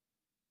born.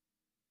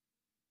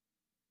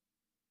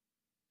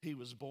 He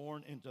was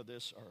born into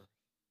this earth.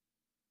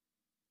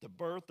 The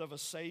birth of a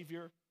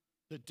Savior,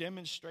 the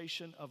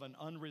demonstration of an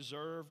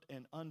unreserved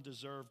and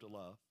undeserved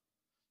love,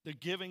 the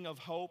giving of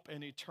hope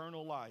and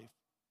eternal life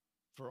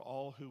for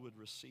all who would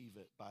receive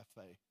it by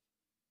faith.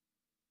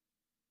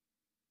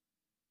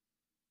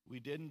 We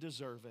didn't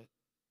deserve it.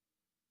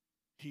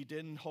 He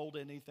didn't hold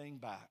anything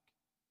back.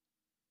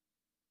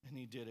 And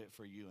He did it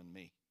for you and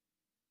me.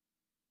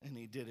 And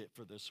He did it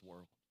for this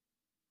world.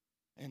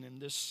 And in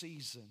this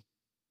season,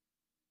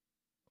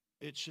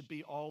 it should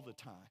be all the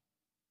time.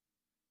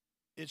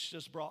 It's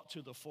just brought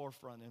to the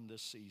forefront in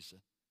this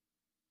season.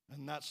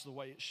 And that's the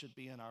way it should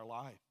be in our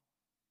life.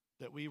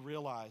 That we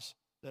realize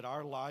that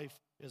our life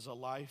is a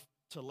life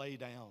to lay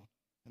down.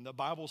 And the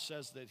Bible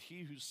says that he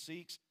who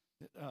seeks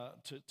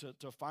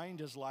to find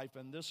his life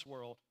in this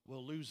world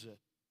will lose it.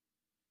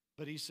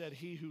 But He said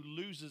he who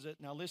loses it,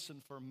 now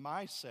listen, for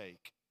my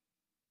sake,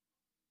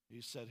 He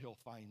said he'll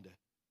find it.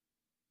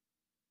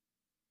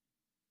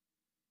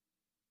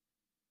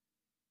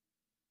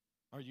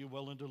 Are you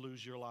willing to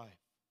lose your life?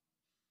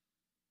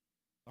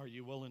 Are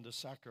you willing to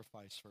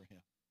sacrifice for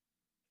Him?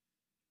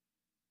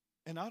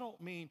 And I don't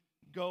mean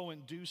go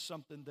and do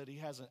something that He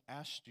hasn't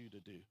asked you to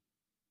do.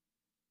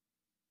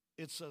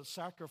 It's a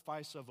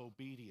sacrifice of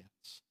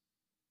obedience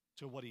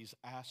to what He's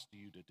asked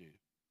you to do.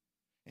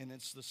 And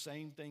it's the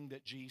same thing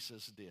that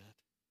Jesus did.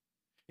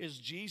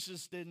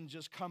 Jesus didn't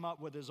just come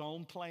up with His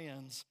own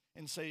plans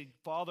and say,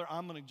 Father,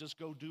 I'm going to just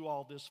go do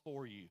all this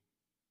for you.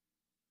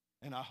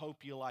 And I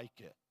hope you like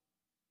it.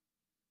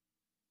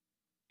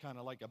 Kind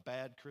of like a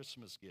bad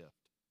Christmas gift,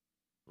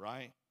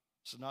 right?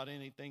 It's not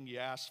anything you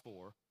asked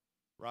for,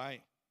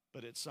 right?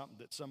 But it's something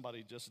that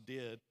somebody just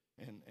did,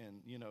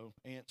 and you know,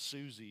 Aunt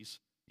Susie's,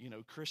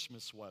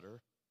 Christmas sweater.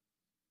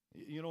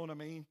 You know what I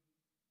mean?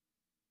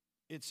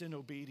 It's in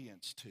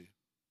obedience to.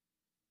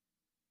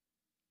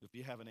 If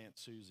you have an Aunt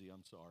Susie,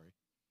 I'm sorry.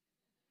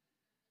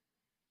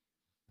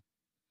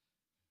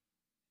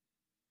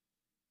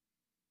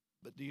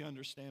 But do you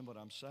understand what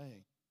I'm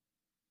saying?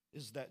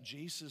 Is that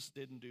Jesus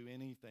didn't do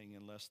anything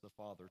unless the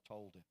Father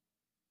told him.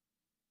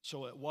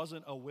 So it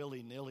wasn't a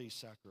willy-nilly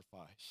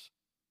sacrifice.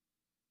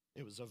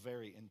 It was a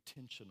very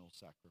intentional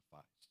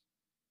sacrifice.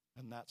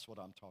 And that's what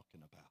I'm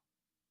talking about.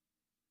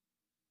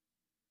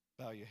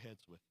 Bow your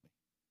heads with me.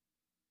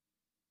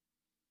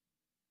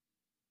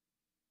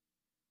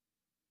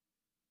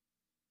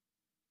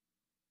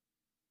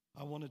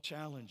 I want to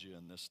challenge you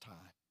in this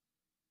time.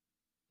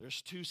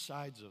 There's two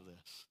sides of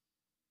this.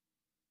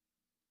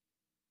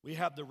 We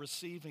have the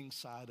receiving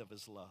side of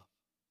his love.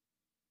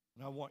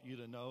 And I want you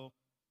to know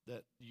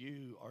that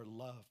you are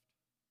loved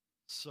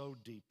so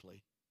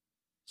deeply,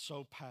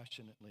 so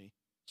passionately,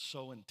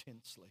 so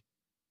intensely,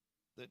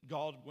 that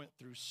God went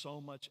through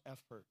so much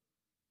effort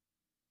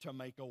to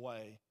make a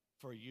way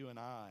for you and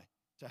I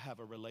to have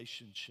a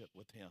relationship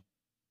with him.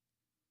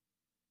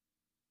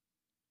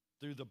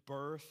 Through the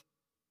birth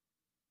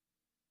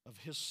of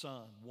his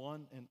Son,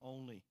 one and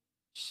only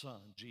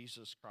Son,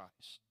 Jesus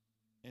Christ,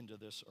 into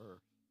this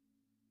earth.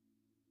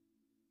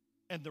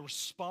 And the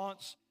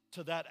response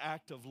to that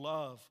act of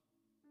love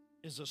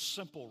is a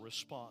simple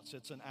response.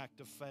 It's an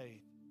act of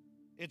faith.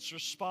 It's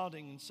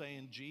responding and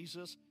saying,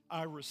 Jesus,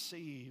 I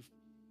receive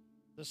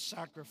the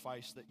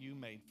sacrifice that you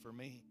made for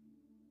me.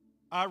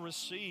 I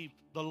receive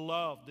the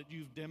love that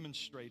you've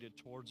demonstrated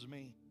towards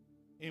me.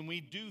 And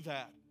we do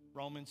that,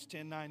 Romans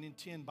 10:9 and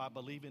 10, by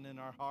believing in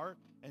our heart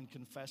and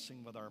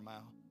confessing with our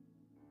mouth.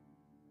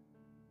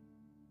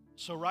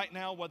 So right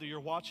now, whether you're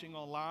watching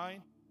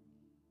online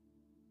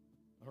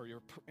or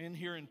you're in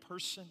here in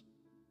person,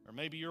 or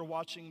maybe you're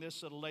watching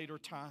this at a later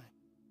time,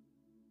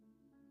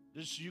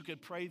 you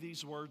could pray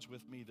these words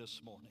with me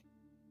this morning.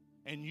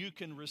 And you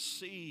can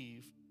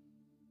receive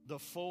the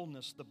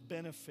fullness, the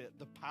benefit,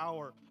 the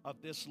power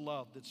of this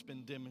love that's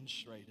been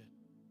demonstrated.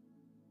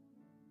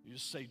 You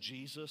just say,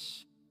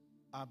 Jesus,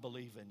 I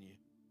believe in you.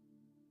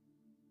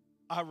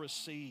 I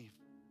receive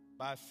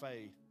by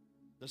faith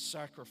the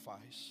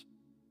sacrifice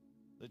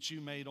that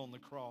you made on the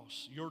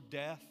cross. Your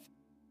death,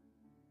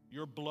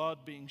 your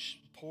blood being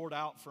poured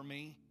out for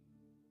me.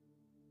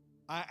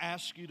 I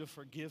ask you to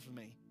forgive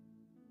me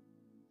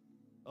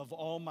of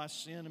all my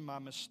sin and my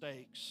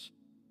mistakes.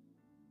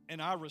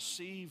 And I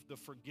receive the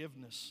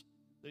forgiveness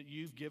that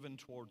you've given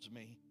towards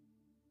me.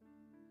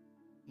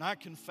 And I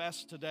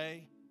confess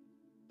today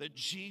that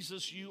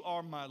Jesus, you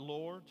are my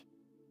Lord.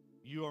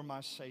 You are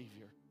my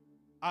Savior.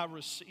 I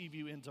receive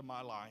you into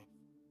my life.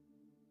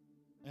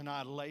 And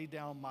I lay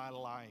down my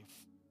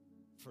life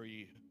for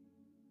you.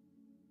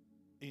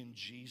 In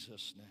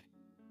Jesus' name.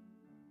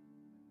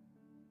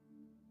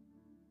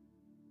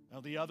 Now,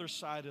 the other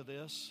side of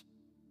this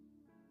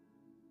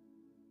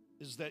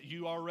is that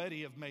you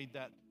already have made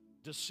that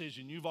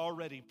decision. You've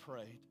already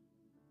prayed.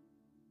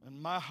 And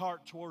my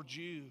heart towards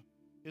you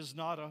is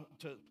not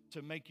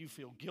to make you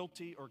feel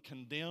guilty or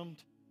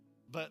condemned,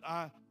 but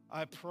I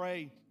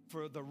pray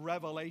for the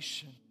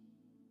revelation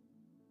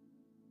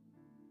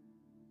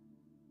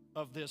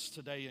of this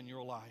today in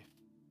your life.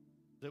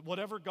 That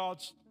whatever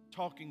God's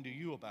talking to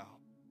you about,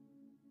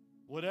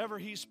 whatever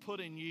he's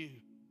put in you,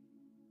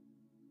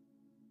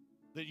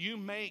 that you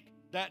make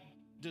that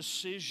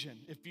decision.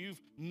 If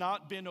you've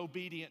not been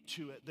obedient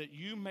to it, that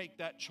you make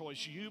that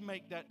choice, you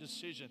make that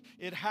decision.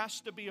 It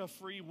has to be a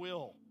free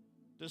will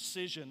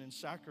decision and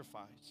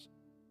sacrifice.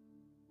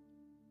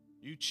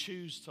 You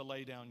choose to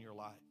lay down your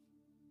life.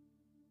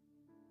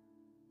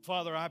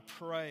 Father, I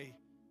pray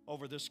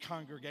over this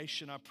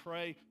congregation. I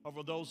pray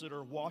over those that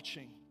are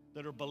watching,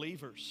 that are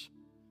believers.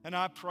 And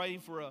I pray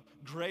for a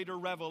greater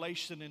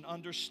revelation and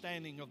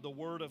understanding of the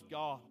Word of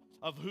God,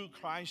 of who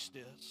Christ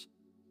is,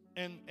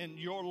 and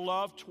your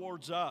love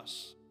towards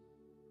us.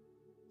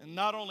 And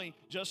not only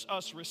just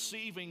us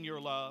receiving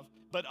your love,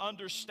 but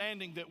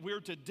understanding that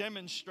we're to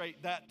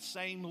demonstrate that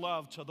same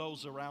love to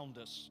those around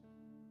us.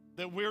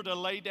 That we're to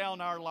lay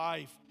down our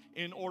life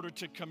in order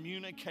to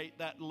communicate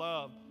that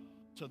love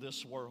to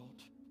this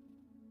world.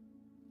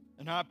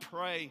 And I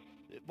pray,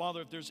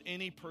 Father, if there's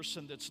any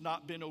person that's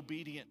not been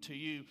obedient to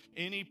you,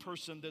 any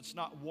person that's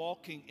not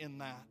walking in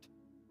that,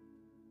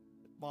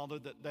 Father,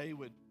 that they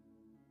would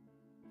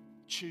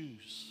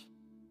choose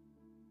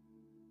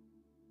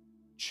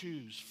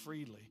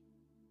freely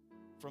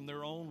from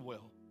their own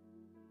will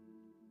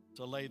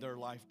to lay their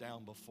life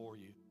down before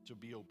you, to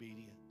be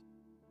obedient.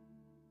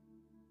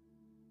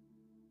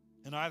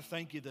 And I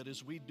thank you that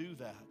as we do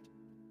that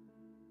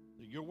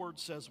your word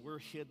says we're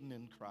hidden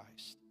in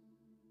Christ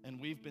and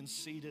we've been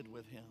seated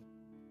with him.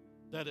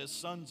 That as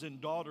sons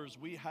and daughters,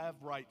 we have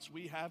rights,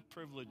 we have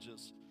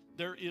privileges.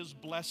 There is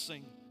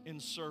blessing in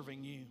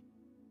serving you.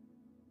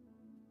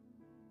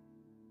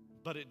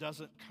 But it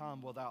doesn't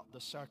come without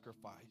the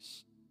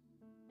sacrifice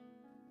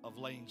of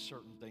laying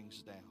certain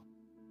things down.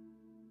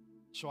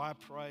 So I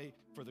pray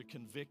for the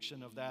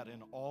conviction of that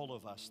in all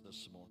of us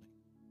this morning.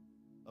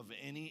 Of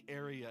any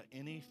area,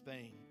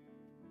 anything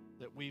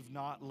that we've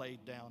not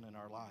laid down in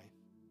our life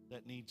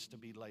that needs to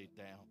be laid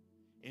down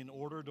in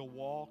order to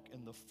walk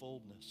in the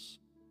fullness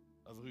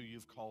of who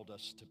you've called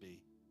us to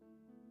be.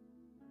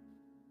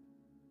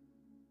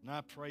 And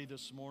I pray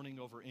this morning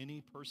over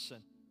any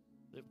person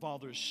that,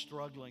 Father, is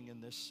struggling in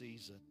this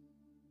season.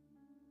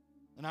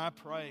 And I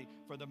pray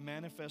for the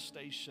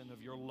manifestation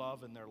of your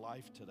love in their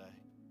life today.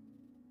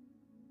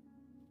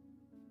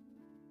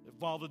 That,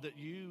 Father, that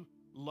you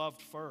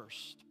loved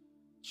first.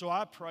 So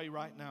I pray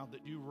right now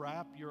that you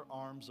wrap your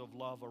arms of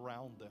love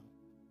around them.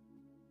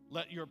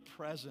 Let your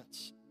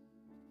presence,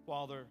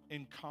 Father,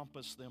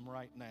 encompass them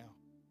right now.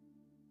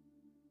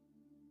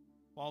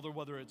 Father,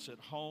 whether it's at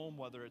home,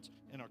 whether it's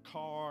in a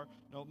car,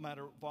 no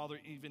matter, Father,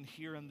 even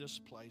here in this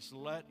place,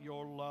 let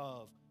your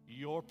love,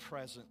 your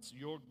presence,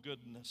 your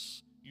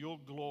goodness, your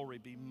glory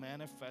be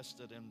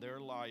manifested in their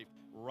life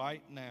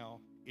right now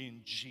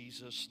in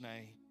Jesus'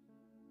 name.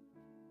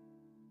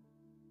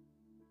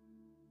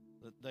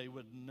 That they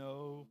would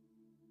know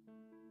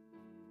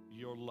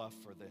your love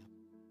for them.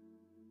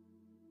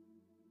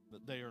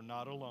 That they are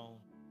not alone.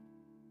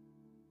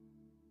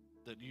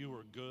 That you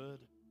are good,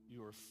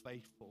 you are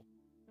faithful.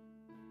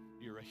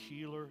 You're a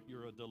healer,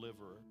 you're a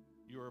deliverer,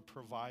 you're a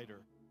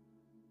provider.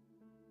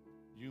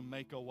 You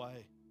make a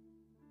way.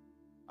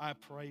 I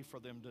pray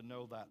for them to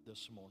know that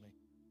this morning.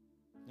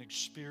 And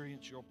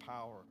experience your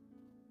power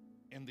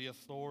in the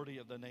authority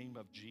of the name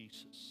of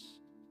Jesus.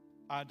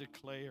 I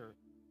declare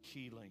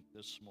healing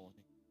this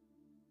morning.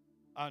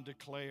 I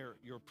declare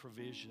your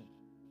provision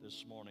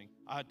this morning.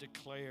 I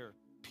declare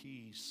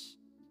peace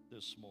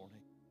this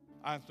morning.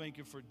 I thank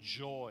you for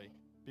joy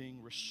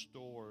being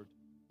restored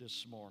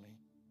this morning.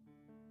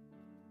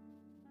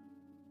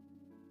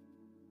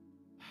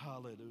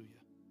 Hallelujah.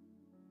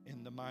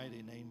 In the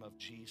mighty name of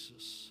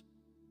Jesus.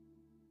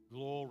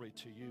 Glory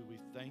to you. We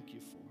thank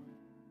you for it.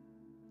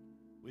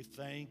 We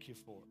thank you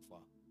for it,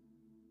 Father.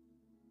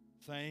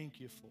 Thank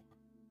you for it.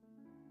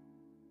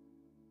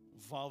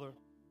 Father,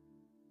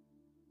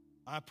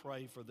 I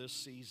pray for this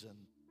season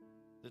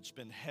that's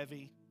been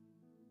heavy,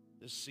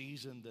 this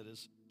season that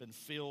has been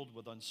filled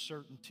with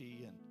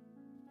uncertainty and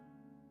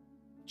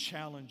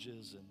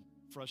challenges and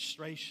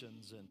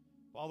frustrations and,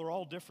 Father,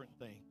 all different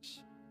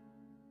things.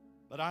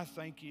 But I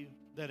thank you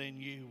that in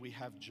you we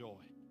have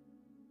joy.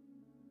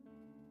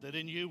 That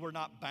in you we're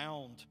not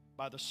bound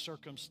by the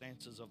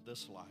circumstances of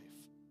this life.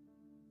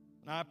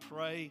 And I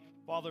pray,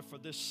 Father, for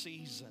this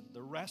season,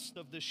 the rest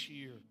of this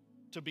year,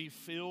 to be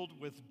filled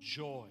with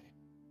joy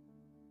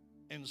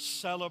and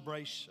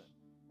celebration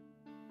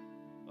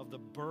of the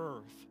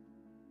birth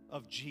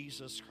of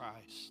Jesus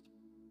Christ.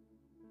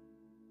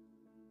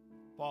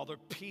 Father,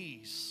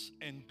 peace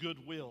and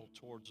goodwill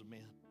towards men.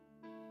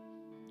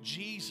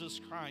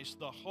 Jesus Christ,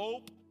 the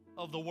hope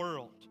of the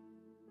world.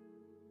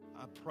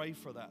 I pray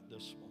for that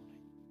this morning.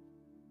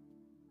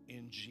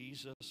 In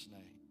Jesus'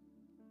 name.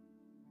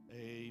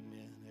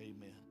 Amen.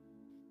 Amen.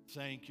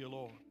 Thank you,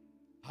 Lord.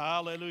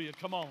 Hallelujah.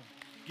 Come on.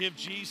 Give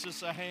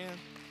Jesus a hand.